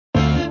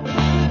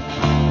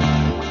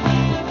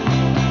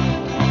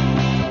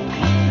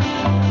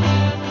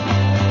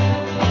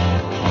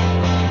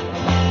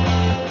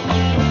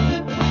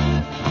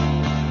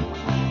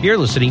You're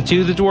listening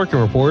to The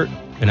Dworkin Report,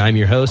 and I'm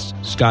your host,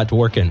 Scott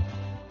Dworkin.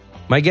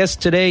 My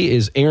guest today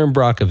is Erin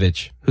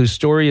Brockovich, whose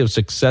story of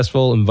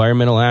successful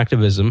environmental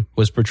activism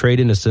was portrayed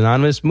in a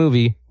synonymous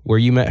movie where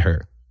you met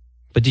her.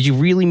 But did you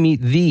really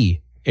meet the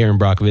Erin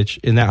Brockovich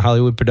in that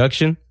Hollywood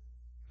production?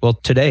 Well,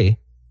 today,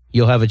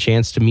 you'll have a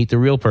chance to meet the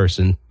real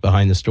person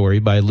behind the story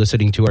by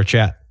listening to our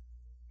chat.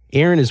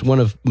 Erin is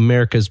one of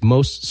America's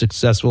most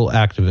successful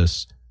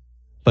activists,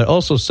 but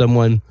also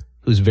someone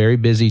who's very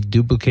busy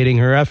duplicating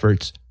her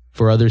efforts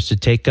for others to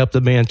take up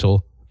the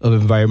mantle of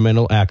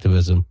environmental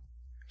activism.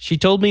 She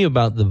told me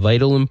about the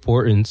vital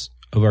importance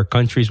of our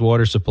country's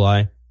water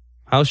supply,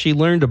 how she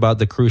learned about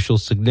the crucial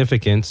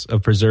significance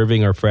of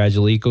preserving our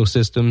fragile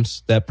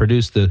ecosystems that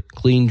produce the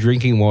clean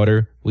drinking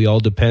water we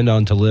all depend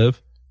on to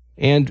live,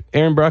 and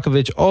Erin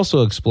Brockovich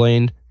also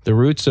explained the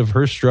roots of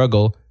her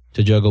struggle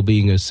to juggle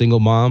being a single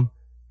mom,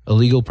 a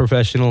legal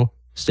professional,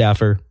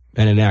 staffer,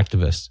 and an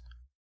activist.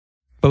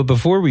 But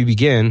before we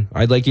begin,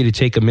 I'd like you to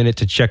take a minute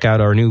to check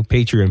out our new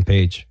Patreon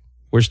page.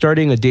 We're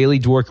starting a daily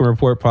Dworkin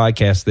Report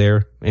podcast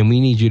there, and we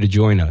need you to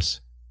join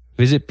us.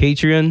 Visit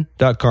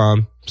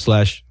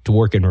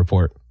patreon.com/Dworkin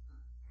Report.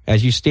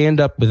 As you stand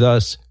up with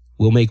us,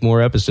 we'll make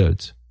more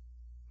episodes.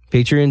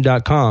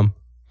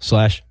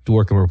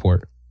 Patreon.com/Dworkin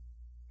Report.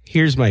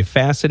 Here's my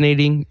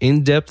fascinating,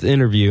 in-depth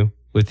interview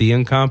with the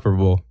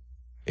incomparable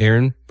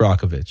Erin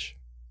Brockovich.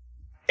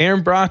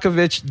 Erin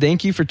Brockovich,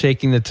 thank you for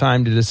taking the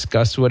time to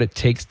discuss what it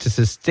takes to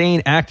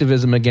sustain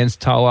activism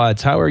against tall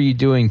odds. How are you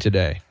doing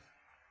today?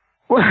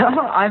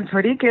 Well, I'm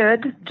pretty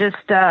good. Just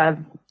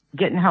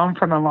getting home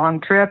from a long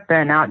trip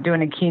and out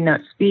doing a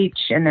keynote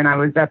speech. And then I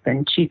was up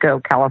in Chico,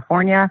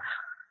 California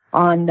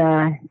on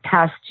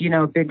past,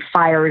 big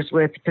fires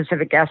with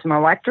Pacific Gas and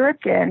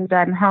Electric. And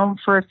I'm home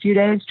for a few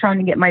days trying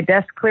to get my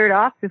desk cleared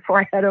off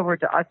before I head over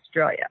to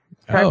Australia.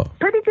 So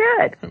pretty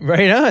good.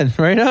 Right on.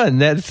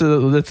 That's a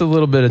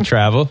little bit of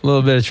travel,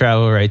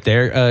 right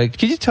there.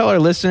 Could you tell our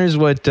listeners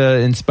what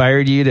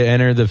inspired you to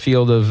enter the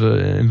field of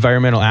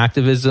environmental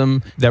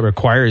activism that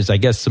requires, I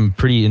guess, some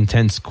pretty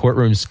intense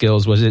courtroom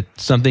skills? Was it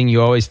something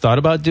you always thought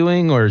about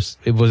doing, or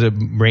was it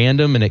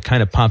random and it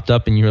kind of popped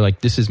up and you were like,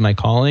 this is my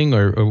calling?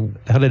 Or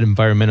how did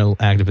environmental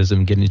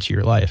activism get into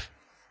your life?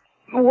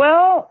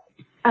 Well,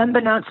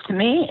 unbeknownst to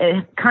me,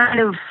 it kind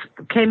of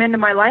came into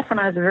my life when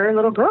I was a very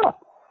little girl.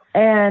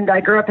 And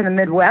I grew up in the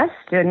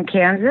Midwest in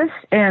Kansas,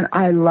 and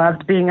I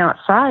loved being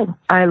outside.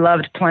 I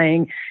loved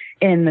playing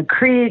in the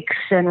creeks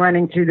and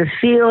running through the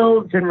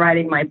fields and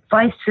riding my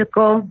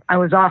bicycle. I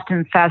was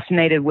often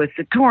fascinated with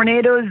the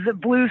tornadoes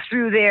that blew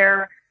through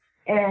there.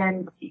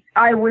 And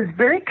I was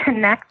very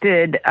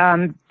connected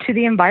to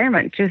the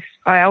environment,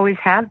 I always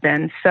have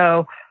been.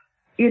 So,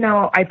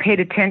 I paid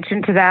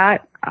attention to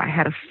that. I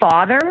had a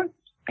father,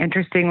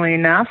 interestingly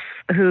enough,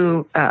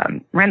 who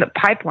ran the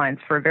pipelines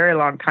for a very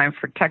long time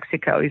for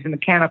Texaco. He's a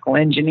mechanical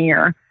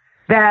engineer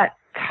that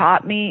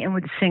taught me and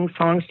would sing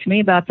songs to me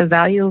about the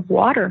value of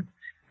water.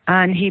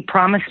 And he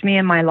promised me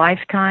in my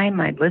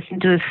lifetime, I'd listen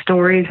to his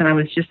stories, and I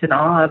was just in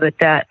awe of it,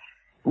 that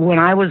when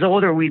I was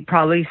older, we'd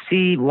probably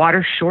see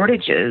water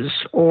shortages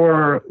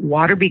or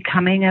water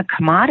becoming a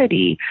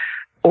commodity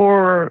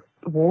or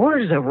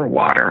wars over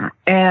water.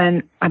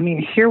 And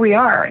here we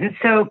are. And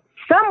so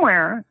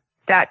somewhere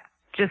that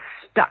just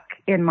stuck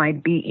in my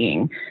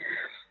being.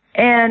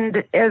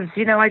 And as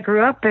I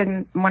grew up,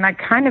 and when I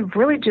kind of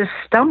really just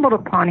stumbled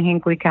upon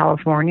Hinckley,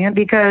 California,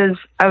 because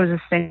I was a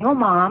single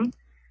mom,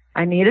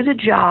 I needed a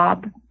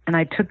job, and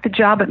I took the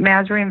job at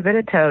Masry and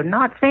Vidito,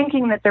 not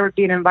thinking that there would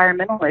be an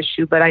environmental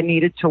issue, but I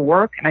needed to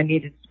work and I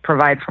needed to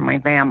provide for my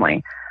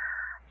family.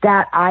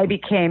 That I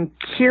became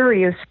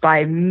curious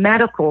by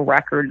medical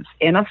records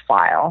in a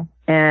file,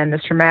 and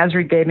Mr.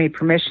 Masry gave me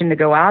permission to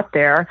go out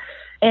there.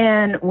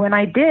 And when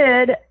I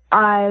did,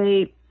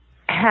 I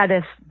had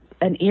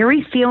an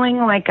eerie feeling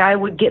like I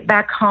would get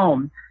back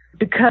home,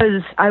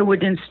 because I would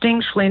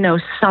instinctually know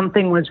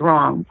something was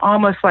wrong,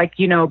 almost like,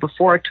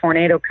 before a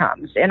tornado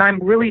comes. And I'm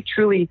really,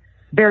 truly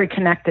very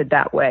connected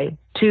that way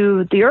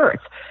to the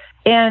earth.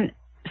 And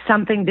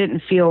something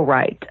didn't feel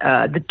right.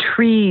 The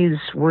trees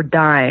were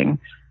dying.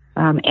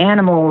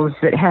 Animals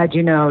that had,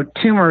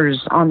 tumors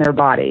on their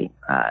body,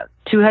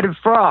 two-headed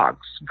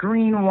frogs,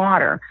 green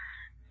water.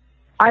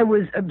 I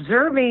was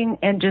observing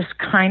and just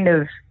kind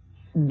of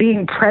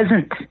being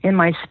present in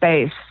my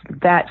space.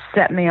 That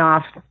set me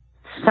off.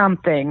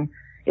 Something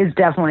is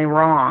definitely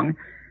wrong.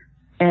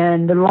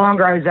 And the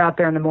longer I was out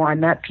there and the more I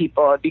met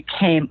people, it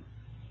became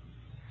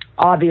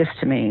obvious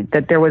to me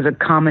that there was a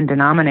common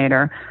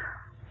denominator.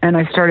 And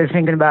I started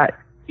thinking about,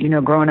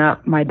 growing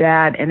up, my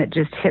dad, and it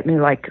just hit me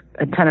like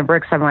a ton of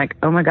bricks. I'm like,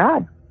 oh my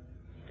God,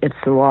 it's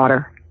the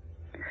water.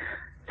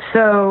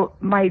 So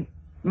my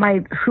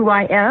who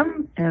I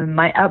am and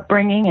my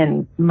upbringing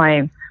and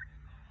my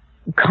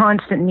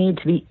constant need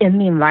to be in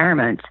the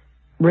environment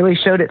really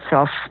showed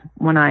itself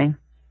when I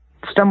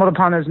stumbled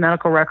upon those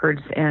medical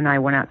records and I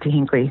went out to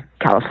Hinckley,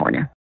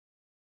 California.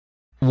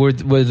 Were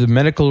the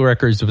medical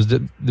records, was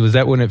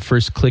that when it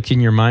first clicked in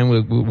your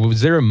mind?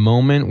 Was there a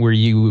moment where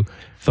you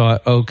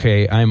thought,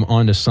 okay, I'm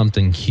onto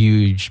something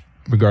huge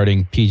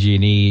regarding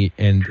PG&E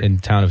and the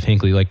town of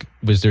Hinckley. Like,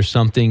 was there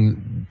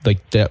something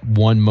like that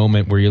one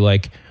moment where you're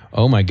like,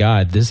 oh my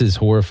God, this is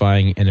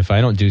horrifying, and if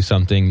I don't do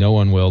something, no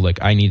one will. Like,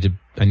 I need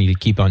to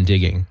keep on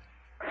digging.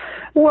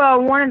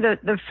 Well, one of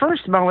the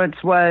first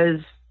moments was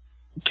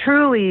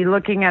truly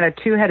looking at a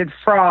two-headed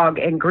frog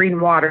and green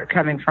water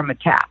coming from a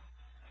tap.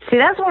 See,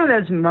 that's one of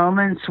those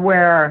moments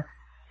where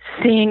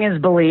seeing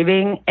is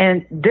believing,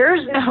 and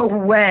there's no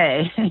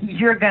way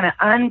you're going to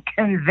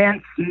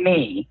unconvince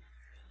me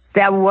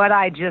that what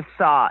I just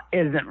saw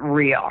isn't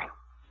real.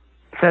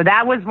 So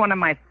that was one of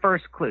my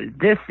first clues.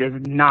 This is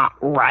not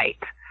right.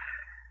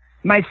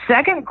 My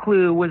second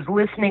clue was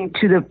listening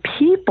to the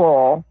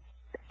people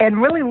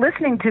and really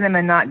listening to them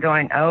and not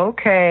going,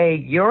 okay,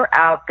 you're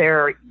out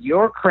there,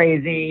 you're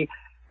crazy,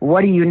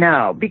 what do you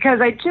know?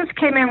 Because I just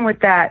came in with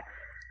that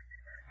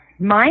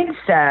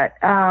mindset.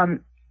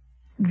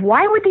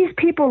 Why would these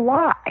people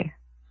lie?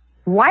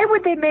 Why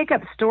would they make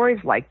up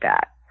stories like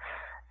that?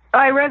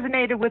 I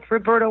resonated with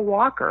Roberta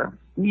Walker,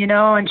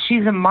 and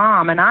she's a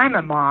mom and I'm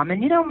a mom.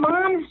 And,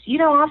 moms,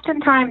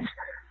 oftentimes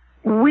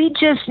we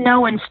just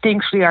know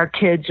instinctually our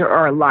kids are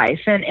our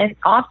life. And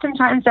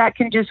oftentimes that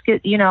can just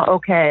get,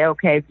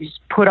 okay, just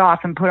put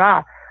off.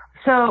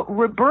 So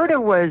Roberta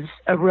was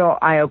a real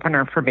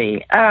eye-opener for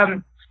me.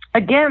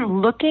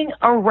 Again, looking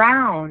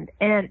around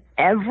and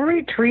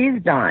every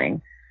tree's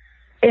dying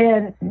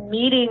and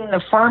meeting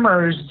the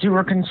farmers who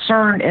were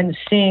concerned and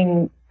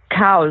seeing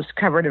cows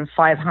covered in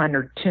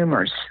 500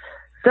 tumors.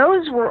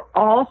 Those were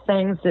all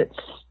things that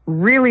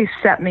really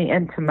set me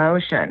into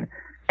motion.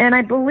 And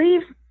I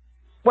believe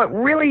what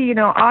really,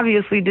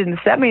 obviously didn't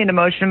set me into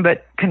motion,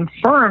 but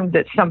confirmed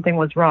that something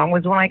was wrong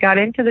was when I got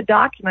into the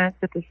documents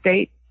at the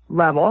state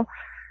level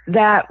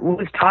that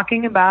was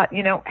talking about,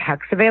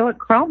 hexavalent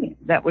chromium,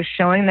 that was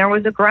showing there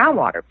was a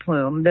groundwater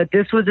plume, that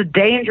this was a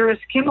dangerous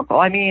chemical.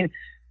 I mean,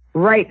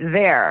 right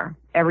there,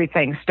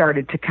 everything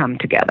started to come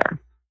together.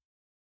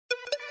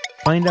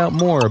 Find out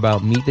more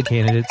about Meet the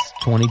Candidates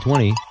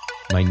 2020,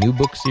 my new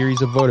book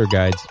series of voter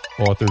guides,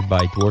 authored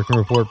by Dworkin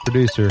Report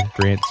producer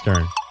Grant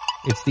Stern.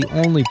 It's the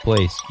only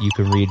place you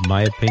can read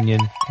my opinion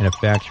and a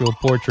factual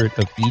portrait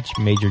of each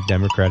major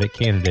Democratic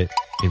candidate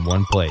in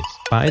one place.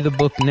 Buy the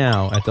book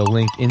now at the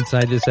link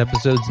inside this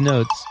episode's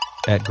notes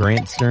at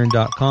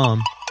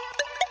grantstern.com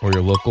or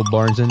your local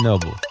Barnes &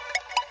 Noble.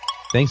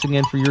 Thanks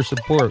again for your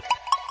support.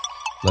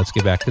 Let's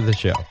get back to the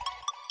show.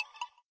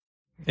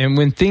 And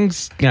when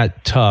things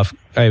got tough,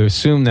 I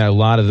assume that a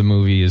lot of the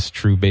movie is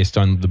true based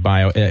on the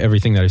bio,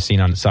 everything that I've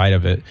seen on the side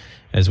of it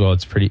as well.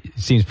 It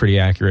seems pretty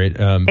accurate.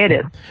 It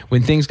is.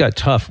 When things got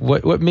tough,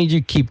 what made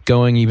you keep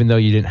going even though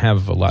you didn't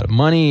have a lot of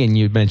money and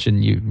you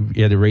mentioned you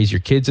had to raise your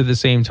kids at the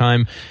same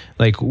time?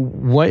 Like,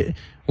 what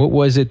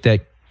was it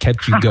that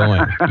kept you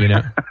going,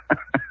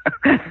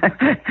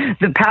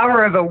 The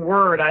power of a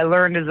word I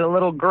learned as a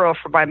little girl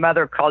from my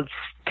mother called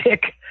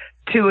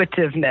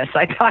stick-to-itiveness.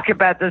 I talk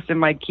about this in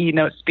my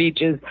keynote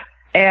speeches.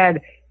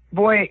 And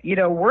boy,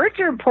 words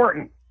are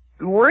important.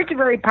 Words are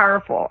very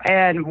powerful.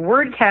 And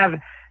words have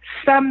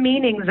some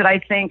meanings that I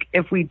think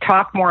if we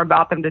talk more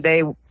about them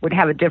today would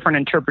have a different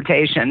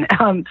interpretation.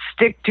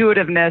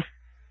 Stick-to-itiveness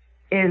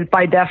is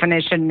by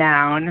definition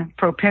noun,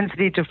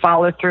 propensity to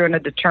follow through in a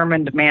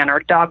determined manner,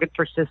 dogged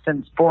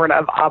persistence born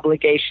of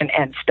obligation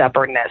and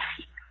stubbornness.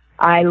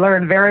 I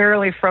learned very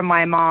early from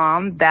my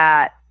mom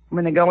that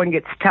when the going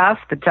gets tough,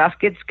 the tough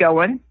gets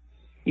going.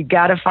 You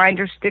got to find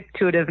your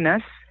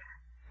stick-to-itiveness,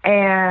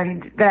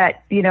 and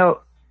that,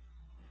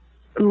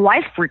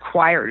 life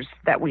requires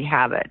that we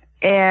have it.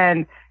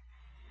 And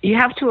you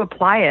have to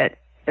apply it,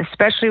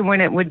 especially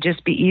when it would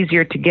just be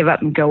easier to give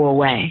up and go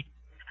away.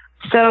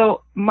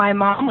 So my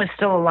mom was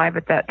still alive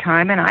at that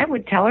time, and I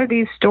would tell her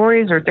these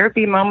stories, or there'd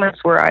be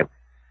moments where I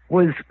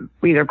was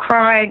either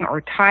crying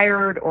or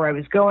tired or I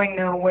was going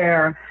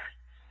nowhere.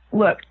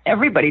 Look,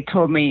 everybody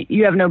told me,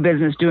 you have no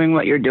business doing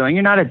what you're doing.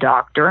 You're not a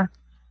doctor.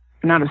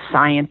 You're not a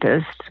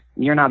scientist.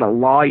 You're not a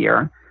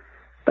lawyer.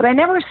 But I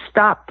never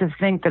stopped to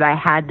think that I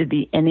had to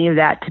be any of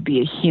that to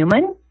be a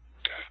human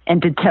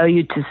and to tell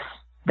you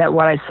that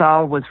what I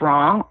saw was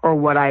wrong or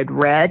what I'd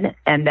read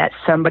and that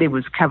somebody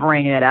was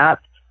covering it up,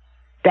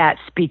 that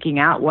speaking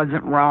out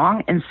wasn't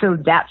wrong. And so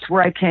that's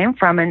where I came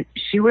from. And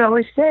she would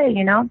always say,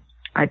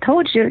 I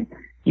told you,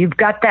 you've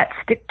got that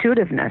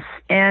stick-to-itiveness.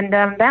 And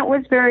that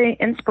was very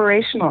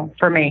inspirational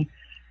for me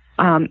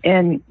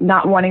in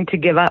not wanting to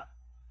give up.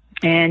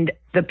 And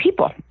the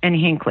people in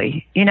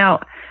Hinckley,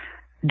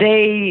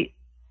 they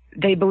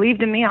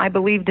believed in me. I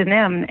believed in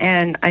them.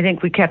 And I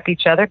think we kept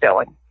each other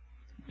going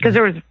because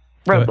there was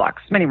roadblocks,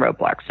 many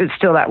roadblocks. It's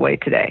still that way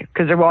today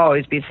because there will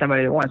always be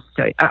somebody that wants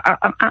to tell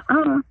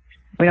you,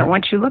 we don't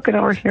want you looking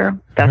over here.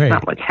 That's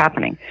not what's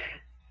happening.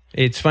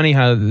 It's funny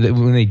how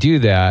when they do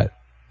that,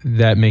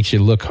 that makes you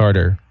look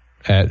harder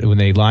at when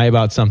they lie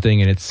about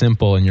something and it's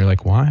simple and you're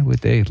like, why would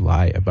they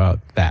lie about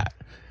that?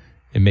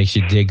 It makes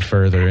you dig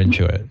further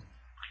into it.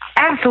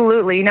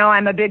 Absolutely.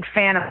 I'm a big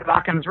fan of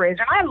Occam's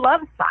razor. And I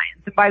love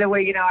science. And by the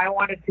way, I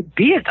wanted to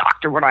be a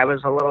doctor when I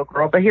was a little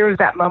girl, but here was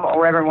that moment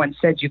where everyone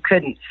said you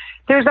couldn't.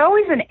 There's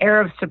always an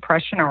air of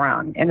suppression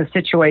around in a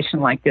situation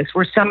like this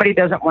where somebody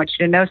doesn't want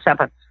you to know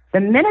something. The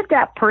minute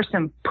that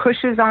person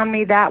pushes on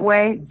me that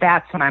way,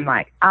 that's when I'm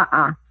like,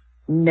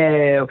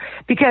 no,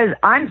 because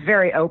I'm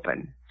very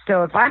open.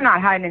 So if I'm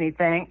not hiding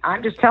anything,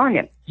 I'm just telling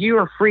you, you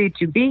are free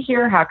to be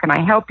here. How can I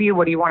help you?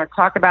 What do you want to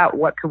talk about?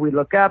 What could we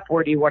look up?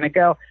 Where do you want to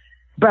go?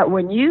 But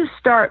when you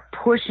start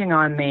pushing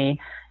on me,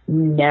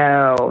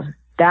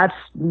 that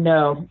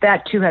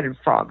two-headed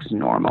frog's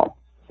normal.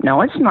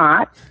 No, it's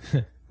not.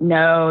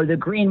 No, the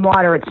green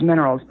water, it's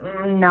minerals.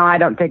 No, I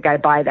don't think I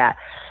buy that.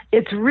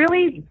 It's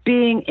really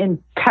being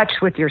in touch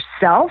with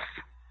yourself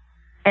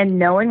and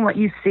knowing what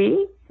you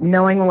see,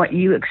 knowing what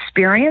you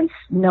experience,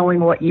 knowing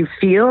what you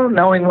feel,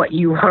 knowing what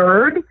you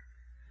heard,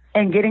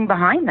 and getting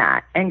behind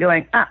that and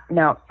going,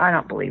 no, I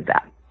don't believe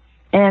that.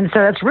 And so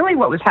that's really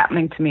what was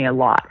happening to me a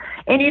lot.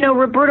 And,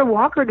 Roberta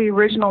Walker, the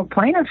original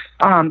plaintiff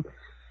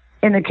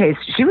in the case,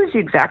 she was the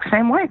exact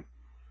same way.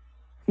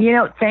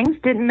 Things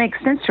didn't make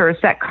sense to her.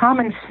 It's that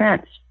common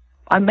sense.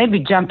 I'll maybe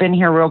jump in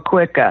here real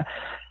quick.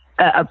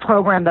 A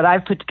program that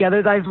I've put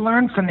together that I've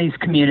learned from these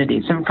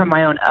communities and from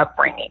my own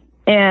upbringing.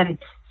 And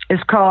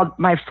it's called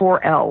my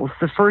 4 L's.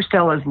 The first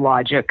L is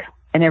logic.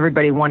 And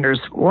everybody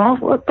wonders, well,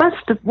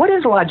 what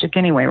is logic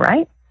anyway,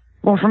 right?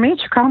 Well, for me,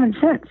 it's your common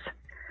sense.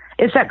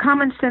 It's that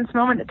common sense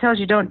moment that tells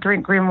you don't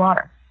drink green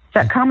water. It's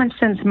that common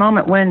sense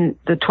moment when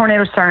the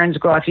tornado sirens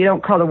go off. You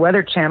don't call the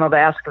Weather Channel to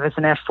ask if it's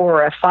an F4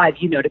 or F5.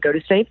 To go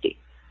to safety.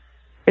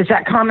 It's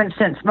that common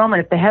sense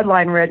moment. If the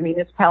headline read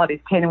municipalities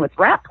tainted with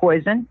rat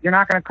poison, you're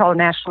not going to call the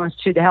National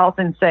Institute of Health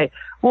and say,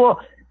 well,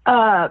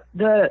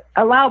 the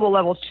allowable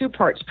level is 2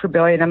 parts per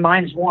billion and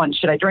mine's 1.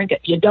 Should I drink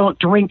it? You don't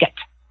drink it.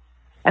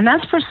 And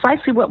that's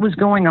precisely what was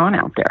going on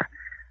out there.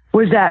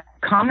 Was that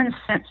common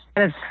sense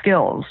set of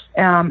skills.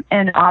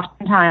 And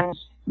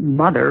oftentimes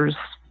mothers,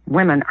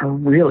 women are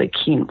really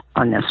keen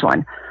on this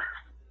one.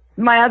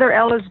 My other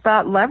L is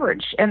about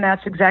leverage. And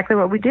that's exactly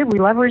what we did. We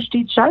leveraged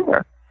each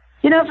other.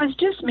 If it's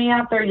just me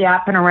out there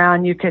yapping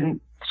around, you can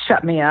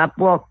shut me up.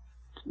 Well,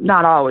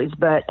 not always,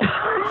 but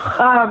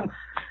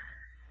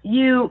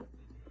you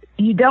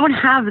don't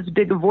have as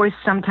big a voice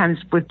sometimes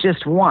with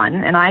just one.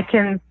 And I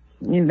can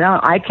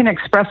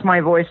express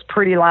my voice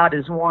pretty loud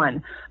as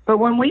one. But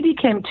when we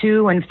became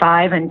 2 and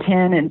 5 and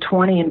 10 and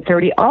 20 and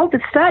 30, all of a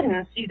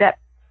sudden, see, that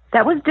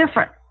was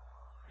different.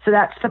 So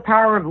that's the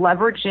power of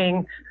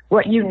leveraging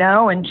what you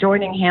know and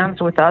joining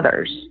hands with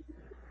others.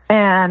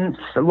 And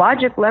so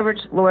logic,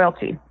 leverage,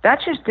 loyalty.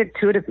 That's your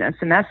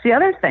stick-to-itiveness. And that's the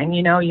other thing,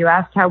 you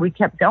asked how we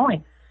kept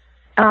going.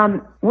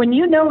 When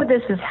you know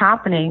this is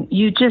happening,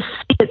 you just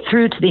see it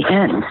through to the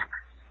end.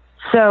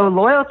 So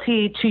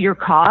loyalty to your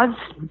cause,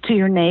 to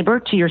your neighbor,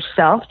 to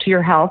yourself, to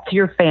your health, to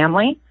your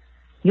family,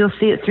 you'll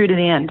see it through to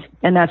the end.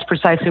 And that's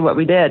precisely what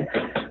we did.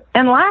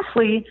 And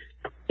lastly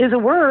is a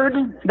word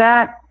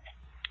that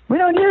we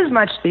don't use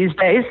much these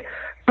days,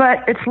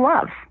 but it's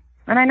love.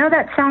 And I know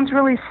that sounds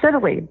really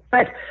silly,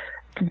 but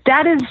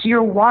that is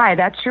your why.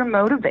 That's your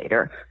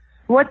motivator.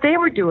 What they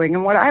were doing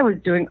and what I was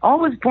doing, all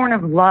was born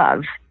of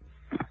love.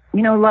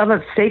 Love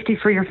of safety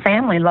for your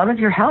family, love of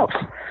your health,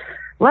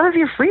 love of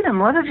your freedom,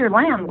 love of your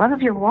land, love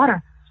of your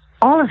water,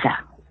 all of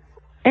that.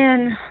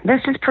 And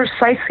this is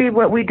precisely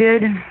what we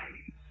did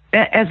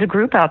as a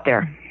group out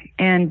there.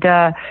 And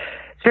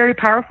it's very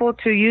powerful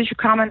to use your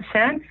common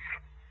sense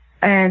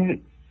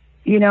and,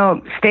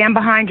 stand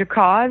behind your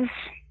cause,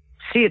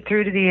 see it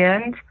through to the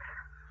end.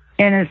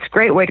 And it's a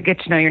great way to get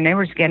to know your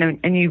neighbors again.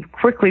 And you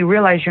quickly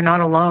realize you're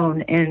not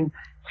alone in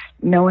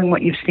knowing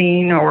what you've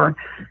seen or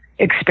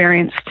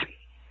experienced.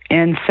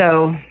 And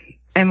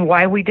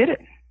why we did it.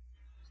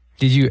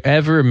 Did you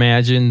ever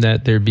imagine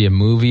that there'd be a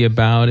movie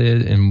about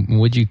it? And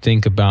what'd you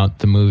think about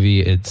the movie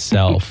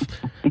itself?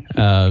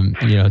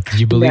 Did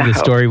you believe the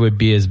story would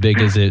be as big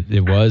as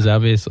it was,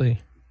 obviously?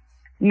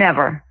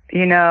 Never.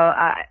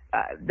 That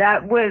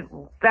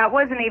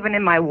wasn't even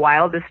in my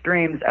wildest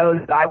dreams.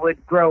 I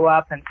would grow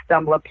up and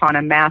stumble upon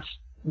a mass,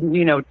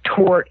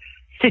 tort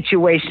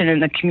situation in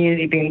the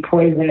community being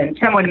poisoned, and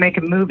someone would make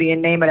a movie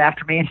and name it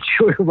after me, and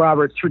Julia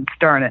Roberts would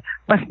star in it.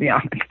 Let's be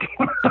honest.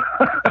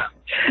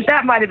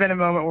 That might have been a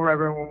moment where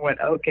everyone went,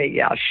 okay,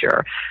 yeah,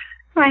 sure.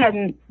 I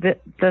hadn't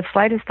the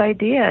slightest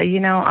idea.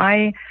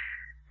 I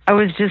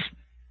was just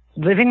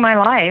living my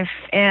life.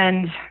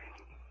 And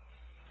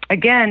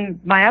again,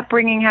 my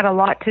upbringing had a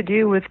lot to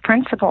do with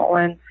principle.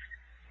 And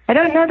I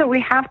don't know that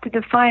we have to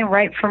define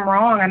right from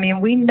wrong. I mean,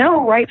 we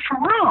know right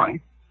from wrong.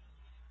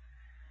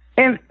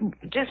 And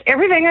just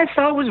everything I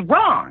saw was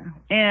wrong.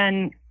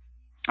 And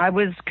I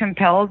was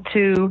compelled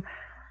to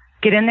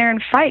get in there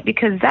and fight,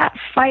 because that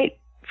fight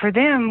for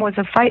them was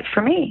a fight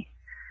for me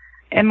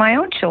and my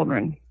own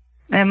children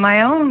and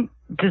my own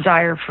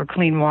desire for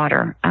clean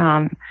water.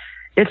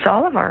 It's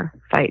all of our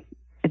fight.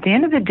 At the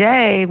end of the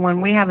day, when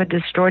we have a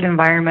destroyed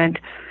environment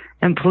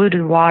and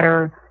polluted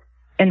water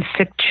and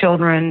sick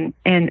children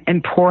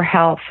and poor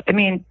health, I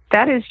mean,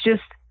 that is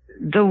just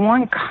the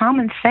one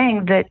common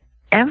thing that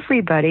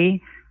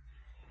everybody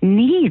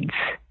needs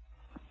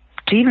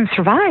to even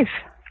survive.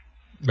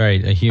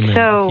 Right, a human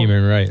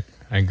right.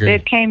 I agree.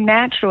 It came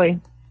naturally.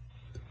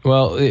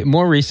 Well,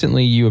 more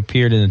recently, you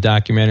appeared in the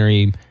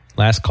documentary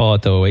Last Call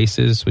at the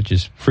Oasis, which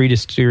is free to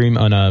stream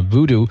on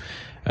Vudu.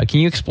 Can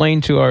you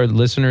explain to our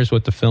listeners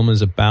what the film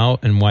is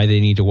about and why they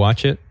need to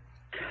watch it?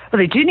 Well,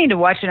 they do need to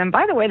watch it. And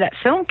by the way, that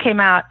film came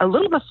out a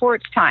little before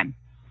its time,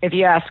 if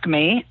you ask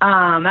me.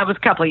 That was a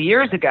couple of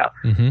years ago,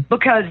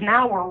 because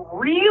now we're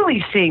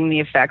really seeing the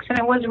effects. And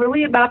it was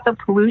really about the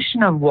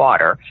pollution of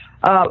water,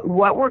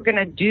 what we're going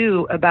to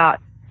do about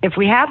if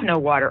we have no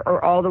water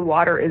or all the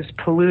water is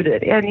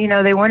polluted. And, you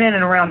know, they went in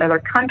and around other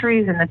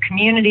countries and the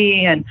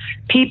community and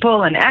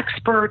people and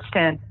experts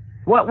and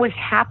what was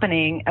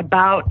happening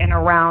about and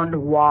around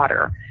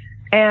water.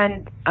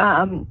 And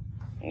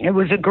it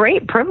was a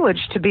great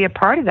privilege to be a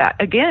part of that.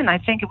 Again, I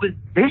think it was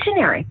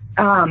visionary.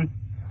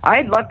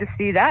 I'd love to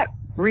see that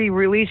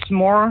re-released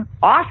more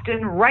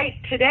often right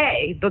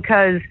today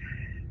because,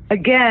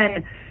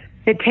 again,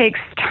 it takes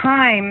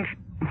time.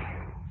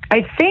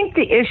 I think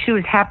the issue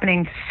is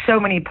happening so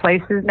many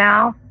places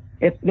now.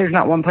 If there's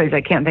not one place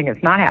I can't think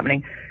it's not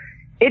happening.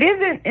 It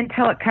isn't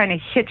until it kind of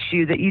hits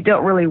you that you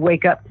don't really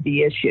wake up to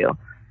the issue.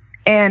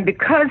 And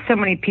because so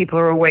many people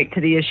are awake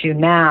to the issue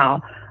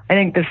now, I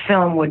think the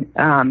film would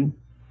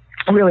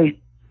really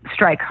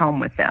strike home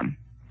with them.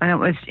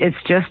 And it's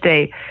just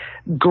a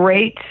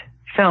great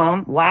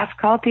film, Last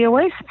Call at the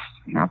Oasis.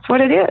 That's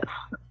what it is.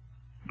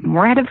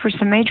 We're headed for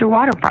some major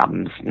water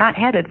problems. Not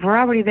headed, we're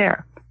already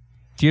there.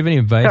 Do you have any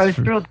advice? So I was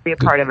thrilled to be a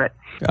part of it.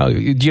 Do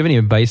you have any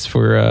advice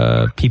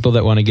for people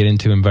that want to get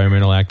into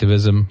environmental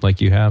activism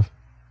like you have?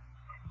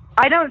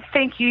 I don't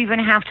think you even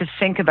have to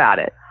think about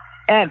it.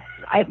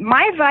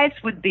 My advice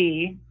would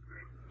be,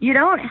 you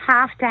don't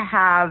have to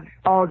have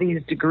all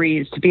these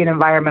degrees to be an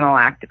environmental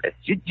activist.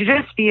 You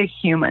just be a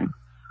human.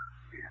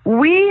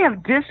 We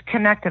have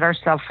disconnected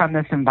ourselves from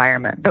this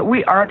environment, but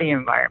we are the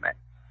environment.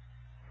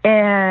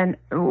 And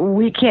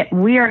we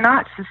are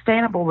not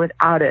sustainable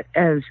without it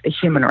as a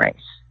human race.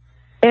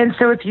 And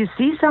so if you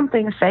see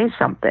something, say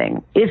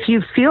something. If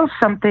you feel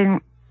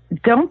something,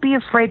 don't be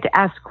afraid to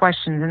ask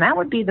questions. And that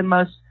would be the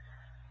most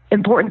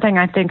important thing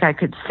I think I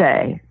could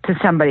say to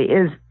somebody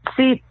is,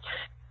 see,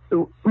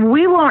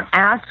 we won't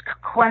ask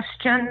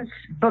questions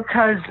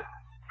because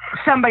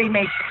somebody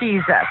may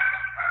tease us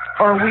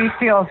or we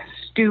feel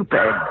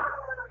stupid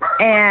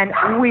and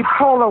we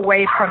pull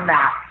away from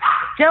that.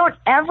 Don't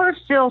ever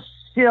feel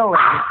silly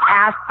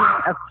asking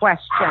a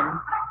question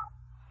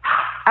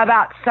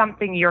about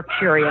something you're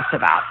curious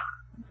about.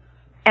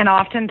 And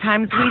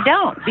oftentimes we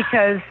don't,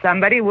 because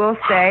somebody will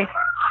say,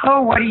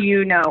 oh, what do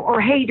you know? Or,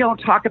 hey, don't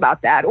talk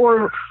about that.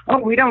 Or, oh,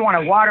 we don't want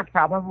a water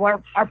problem.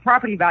 Our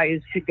property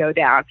values could go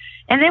down.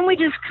 And then we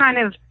just kind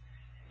of,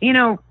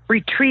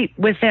 retreat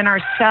within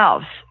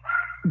ourselves.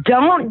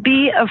 Don't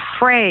be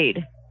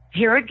afraid.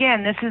 Here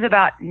again, this is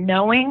about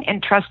knowing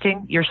and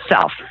trusting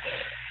yourself,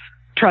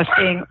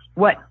 trusting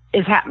what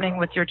is happening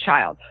with your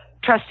child,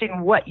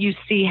 trusting what you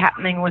see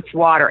happening with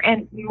water.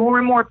 And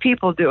more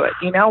people do it.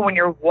 When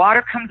your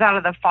water comes out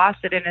of the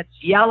faucet and it's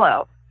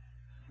yellow,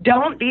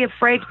 don't be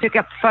afraid to pick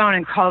up the phone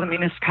and call the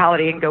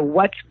municipality and go,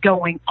 what's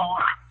going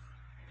on?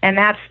 And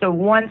that's the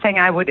one thing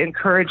I would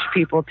encourage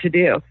people to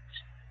do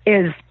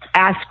is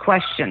ask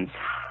questions,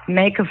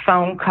 make a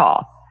phone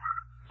call,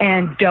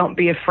 and don't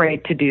be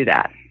afraid to do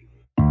that.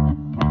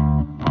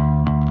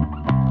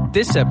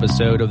 This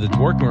episode of the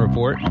Dworkin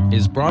Report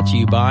is brought to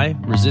you by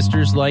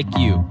resistors like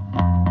you.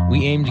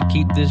 We aim to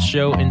keep this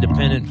show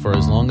independent for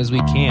as long as we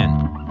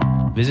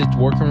can. Visit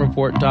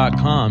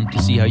dworkinreport.com to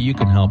see how you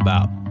can help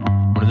out.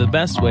 One of the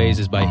best ways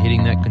is by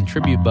hitting that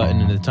contribute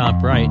button in the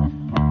top right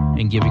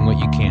and giving what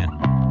you can.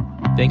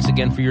 Thanks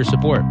again for your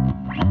support.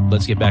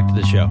 Let's get back to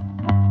the show.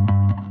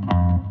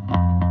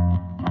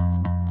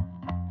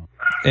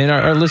 And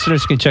our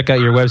listeners can check out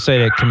your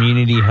website at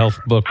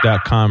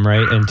communityhealthbook.com,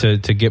 right?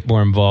 And to get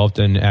more involved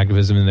in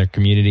activism in their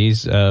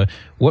communities.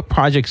 What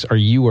projects are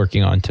you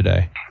working on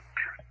today?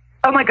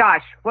 Oh my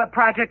gosh, what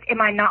project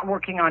am I not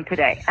working on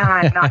today? And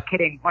I'm not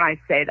kidding when I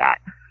say that.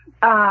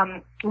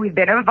 We've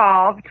been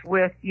involved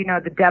with,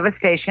 the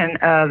devastation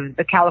of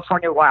the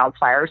California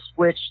wildfires,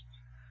 which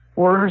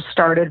were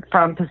started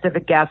from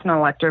Pacific Gas and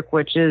Electric,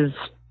 which is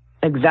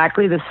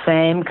exactly the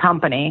same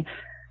company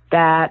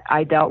that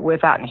I dealt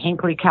with out in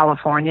Hinckley,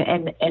 California,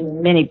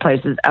 and many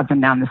places up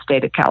and down the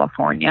state of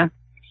California.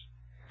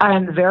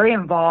 I'm very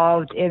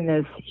involved in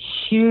this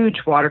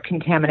huge water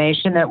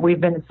contamination that we've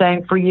been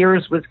saying for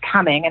years was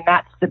coming, and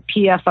that's the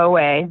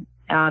PFOA,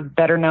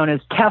 better known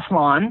as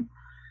Teflon,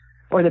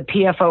 or the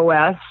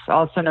PFOS,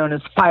 also known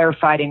as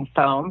firefighting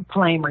foam,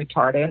 flame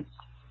retardant.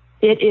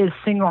 It is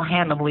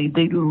single-handedly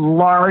the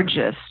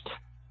largest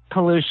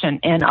pollution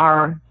in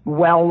our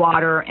well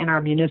water and our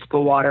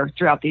municipal water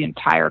throughout the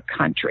entire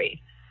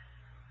country.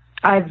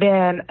 I've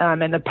been,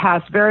 in the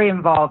past, very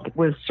involved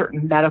with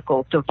certain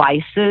medical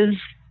devices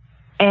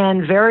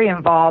and very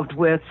involved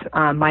with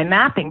my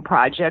mapping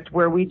project,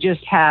 where we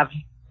just have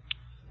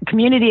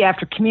community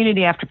after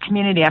community after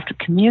community after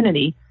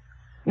community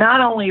not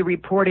only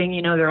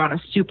reporting, they're on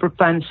a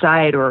Superfund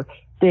site or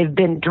they've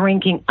been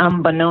drinking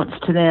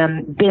unbeknownst to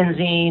them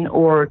benzene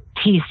or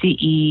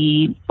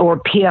TCE or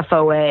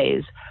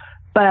PFOAs,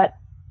 but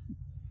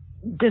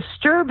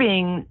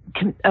disturbing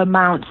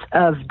amounts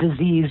of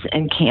disease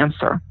and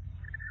cancer.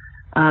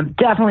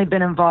 Definitely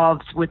been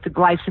involved with the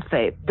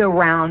glyphosate, the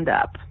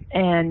Roundup,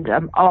 and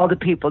all the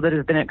people that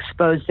have been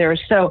exposed there.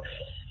 So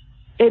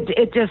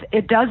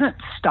it doesn't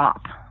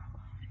stop.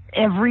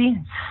 Every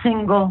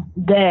single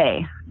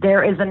day,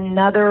 there is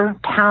another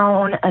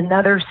town,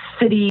 another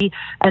city,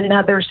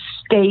 another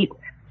state,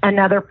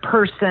 another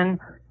person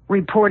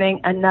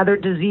reporting another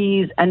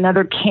disease,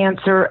 another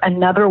cancer,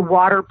 another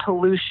water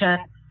pollution.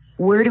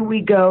 Where do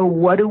we go?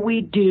 What do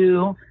we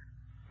do?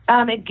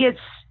 It gets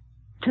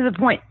to the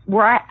point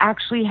where I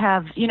actually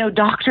have,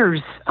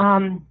 doctors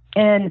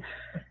and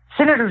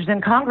senators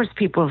and Congress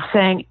people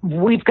saying,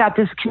 we've got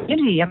this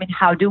community. I mean,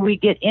 how do we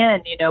get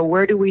in?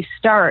 Where do we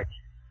start?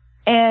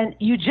 And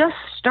you just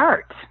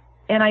start.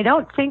 And I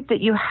don't think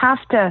that you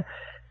have to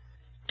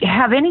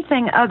have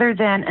anything other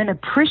than an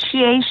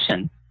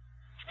appreciation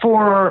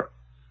for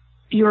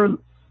your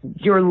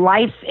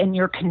life and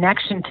your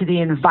connection to the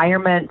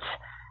environment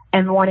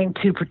and wanting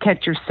to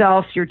protect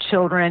yourself, your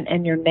children,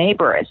 and your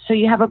neighbor so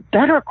you have a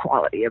better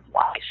quality of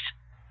life.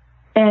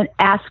 And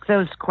ask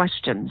those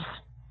questions.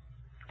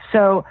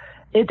 So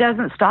it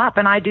doesn't stop.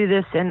 And I do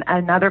this in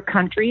other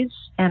countries,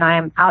 and I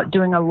am out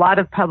doing a lot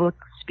of public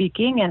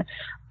speaking. And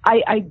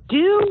I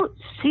do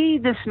see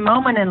this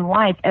moment in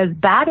life, as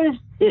bad as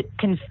it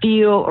can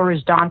feel or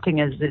as daunting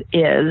as it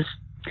is.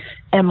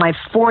 And my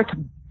fourth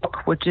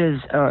book, which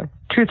is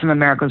Truth of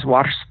America's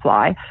Water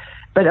Supply,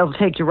 but it'll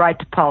take you right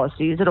to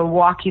policies. It'll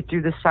walk you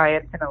through the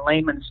science in a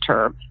layman's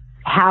term,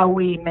 how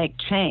we make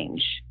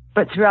change.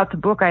 But throughout the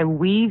book, I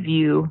weave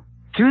you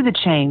through the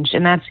change,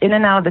 and that's in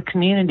and out of the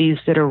communities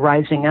that are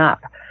rising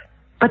up.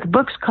 But the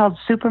book's called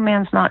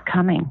Superman's Not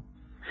Coming.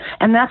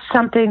 And that's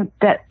something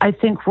that I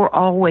think we're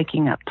all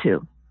waking up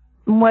to.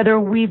 Whether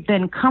we've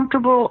been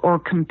comfortable or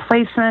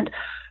complacent,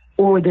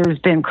 or there's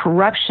been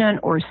corruption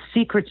or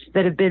secrets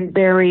that have been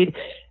buried,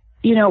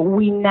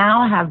 we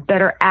now have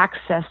better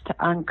access to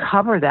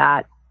uncover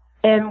that.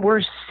 And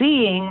we're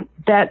seeing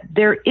that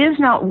there is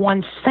not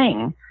one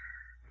thing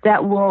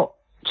that will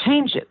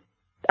change it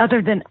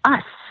other than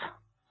us.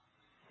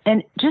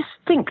 And just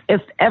think,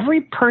 if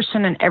every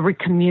person in every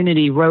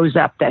community rose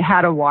up that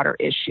had a water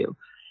issue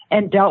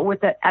and dealt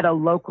with it at a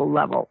local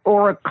level,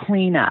 or a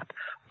cleanup,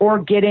 or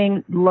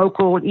getting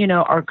local,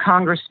 our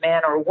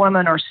congressman or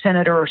woman or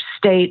senator or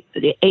state,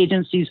 the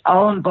agencies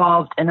all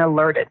involved and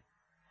alerted.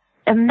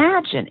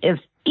 Imagine if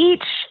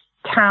each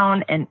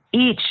town and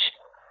each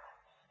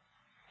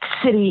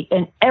city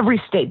in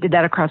every state did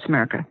that across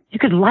America. You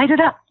could light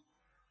it up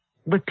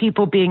with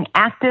people being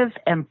active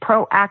and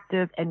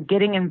proactive and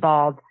getting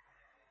involved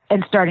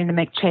and starting to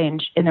make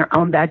change in their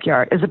own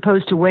backyard, as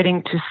opposed to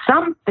waiting to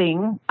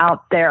something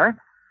out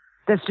there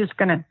that's just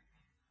going to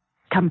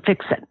come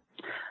fix it.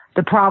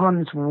 The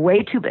problem's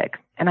way too big.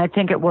 And I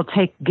think it will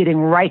take getting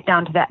right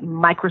down to that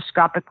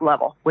microscopic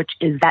level, which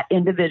is that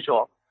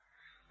individual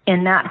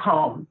in that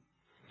home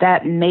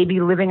that may be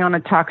living on a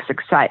toxic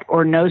site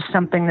or knows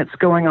something that's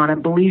going on.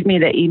 And believe me,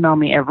 they email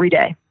me every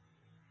day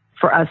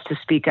for us to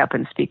speak up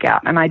and speak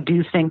out. And I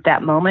do think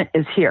that moment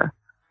is here.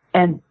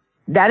 And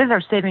that is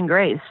our saving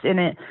grace in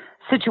a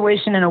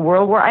situation in a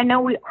world where I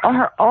know we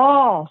are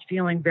all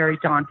feeling very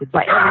daunted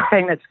by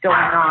everything that's going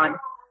on,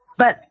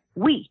 but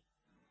we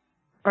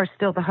are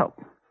still the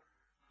hope.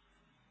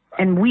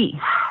 And we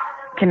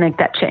can make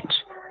that change.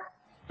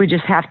 We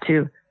just have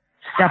to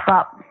step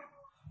up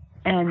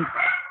and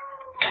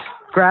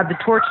grab the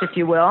torch, if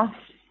you will,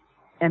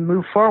 and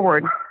move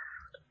forward,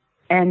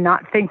 and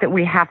not think that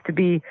we have to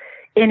be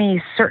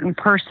any certain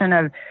person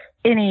of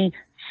any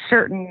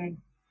certain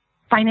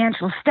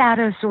financial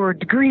status or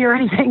degree or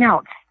anything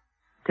else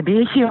to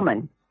be a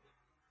human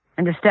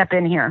and to step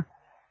in here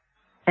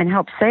and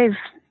help save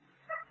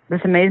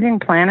this amazing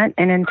planet,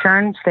 and in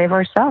turn save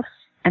ourselves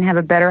and have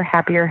a better,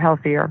 happier,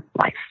 healthier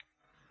life.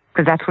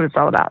 Because that's what it's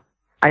all about,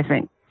 I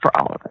think, for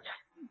all of us.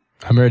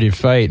 I'm ready to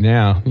fight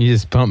now. You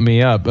just pumped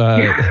me up.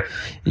 Erin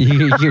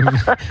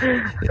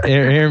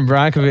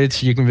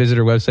Brockovich, you can visit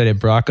her website at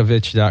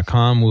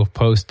brockovich.com. We'll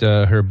post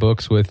her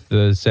books with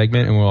the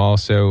segment, and we'll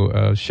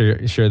also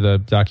share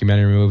the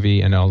documentary movie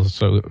and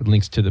also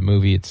links to the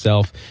movie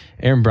itself.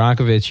 Erin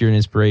Brockovich, you're an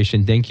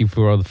inspiration. Thank you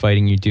for all the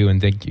fighting you do,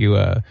 and thank you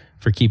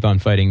for Keep On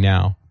Fighting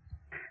Now.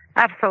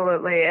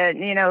 Absolutely.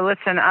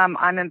 Listen,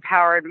 I'm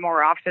empowered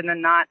more often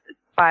than not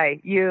by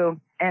you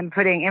and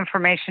putting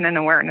information and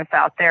awareness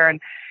out there.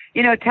 And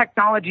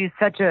technology is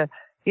such a,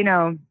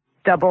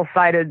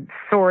 double-sided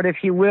sword, if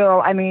you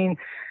will. I mean,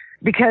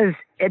 because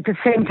at the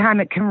same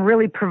time, it can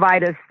really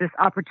provide us this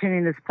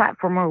opportunity, this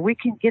platform where we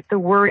can get the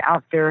word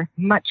out there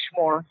much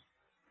more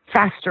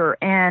faster,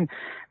 and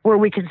where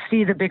we can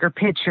see the bigger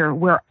picture,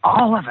 where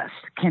all of us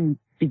can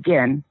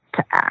begin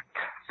to act.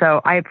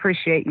 So I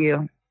appreciate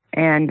you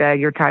and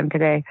your time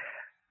today.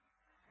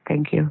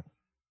 Thank you.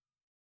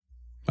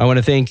 I want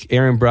to thank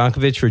Erin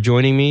Brockovich for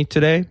joining me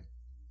today.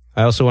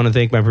 I also want to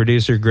thank my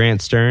producer,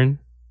 Grant Stern.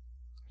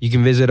 You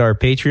can visit our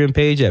Patreon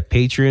page at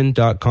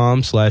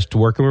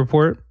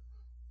patreon.com/dworkinreport.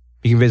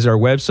 You can visit our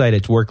website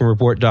at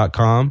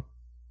dworkinreport.com.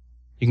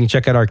 You can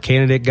check out our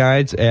candidate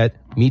guides at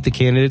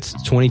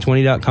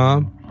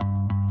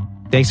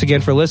meetthecandidates2020.com. Thanks again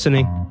for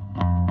listening.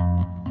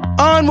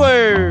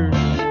 Onward!